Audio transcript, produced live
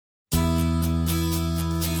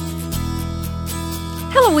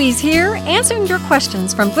Heloise here, answering your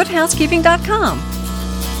questions from GoodHousekeeping.com.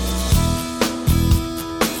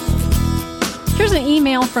 Here's an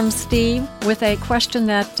email from Steve with a question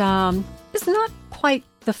that is not quite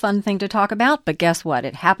the fun thing to talk about, but guess what?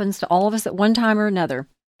 It happens to all of us at one time or another.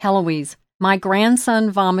 Heloise, my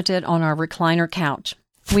grandson vomited on our recliner couch.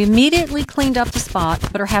 We immediately cleaned up the spot,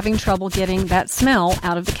 but are having trouble getting that smell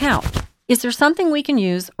out of the couch. Is there something we can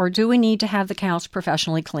use, or do we need to have the couch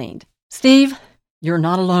professionally cleaned? Steve, you're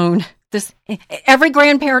not alone. Every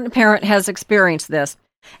grandparent and parent has experienced this.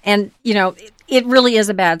 And, it really is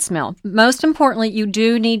a bad smell. Most importantly, you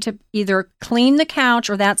do need to either clean the couch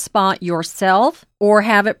or that spot yourself or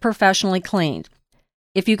have it professionally cleaned.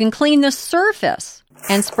 If you can clean the surface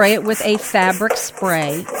and spray it with a fabric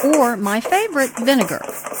spray or, my favorite, vinegar,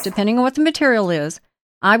 depending on what the material is,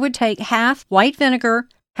 I would take half white vinegar,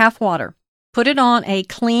 half water, put it on a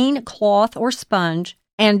clean cloth or sponge,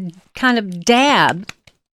 and kind of dab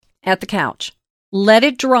at the couch. Let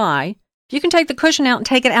it dry. If you can take the cushion out and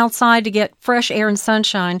take it outside to get fresh air and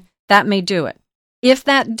sunshine, that may do it. If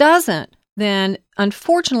that doesn't, then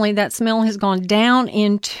unfortunately that smell has gone down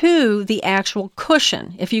into the actual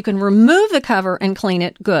cushion. If you can remove the cover and clean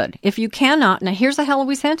it, good. If you cannot, now here's a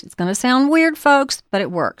Heloise hint. It's going to sound weird, folks, but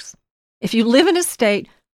it works. If you live in a state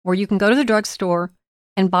where you can go to the drugstore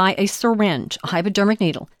and buy a syringe, a hypodermic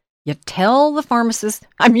needle, you tell the pharmacist,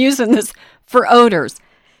 I'm using this for odors.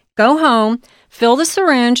 Go home, fill the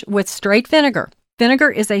syringe with straight vinegar.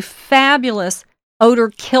 Vinegar is a fabulous odor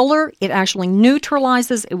killer. It actually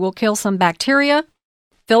neutralizes. It will kill some bacteria.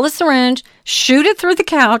 Fill the syringe, shoot it through the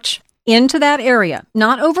couch into that area.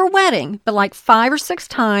 Not over-wetting, but like 5 or 6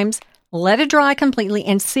 times. Let it dry completely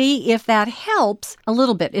and see if that helps a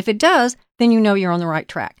little bit. If it does, then you know you're on the right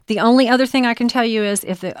track. The only other thing I can tell you is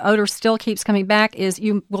if the odor still keeps coming back is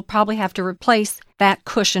you will probably have to replace that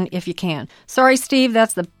cushion if you can. Sorry, Steve,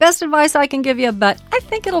 that's the best advice I can give you, but I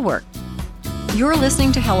think it'll work. You're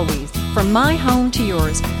listening to Heloise. From my home to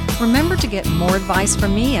yours. Remember to get more advice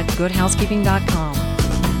from me at GoodHousekeeping.com.